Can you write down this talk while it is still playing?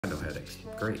no headaches.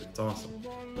 Great, it's awesome.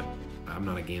 But I'm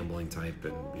not a gambling type,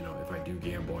 and you know, if I do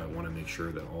gamble, I want to make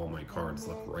sure that all my cards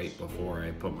look right before I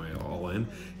put my all in,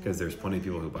 because there's plenty of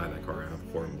people who buy that car. I have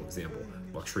a horrible example.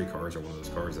 Luxury cars are one of those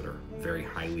cars that are very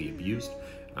highly abused.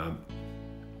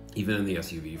 Even in the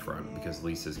SUV front, because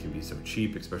leases can be so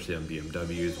cheap, especially on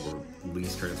BMWs where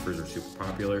lease transfers are super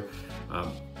popular.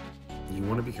 You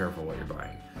want to be careful what you're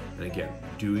buying. And again,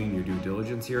 doing your due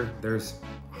diligence here, there's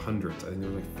hundreds. I think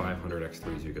there's like 500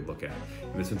 X3s you could look at.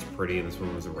 And this one's pretty, and this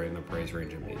one was right in the price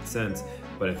range. It made sense.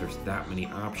 But if there's that many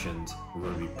options, we're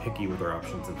going to be picky with our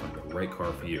options and find the right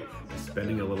car for you.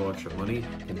 Spending a little extra money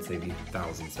can save you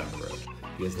thousands down the road.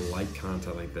 If you guys like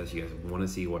content like this, you guys want to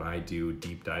see what I do,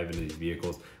 deep dive into these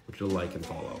vehicles, which you'll like and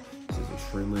follow. This is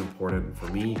extremely important for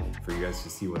me, for you guys to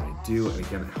see what I do. And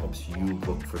again, it helps you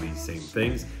look for these same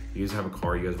things. If you guys have a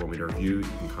car you guys want me to review, you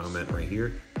can comment right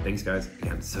here. Thanks, guys.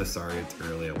 Again, so sorry it's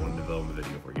early. I wanted to film a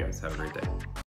video for you guys. Have a great day.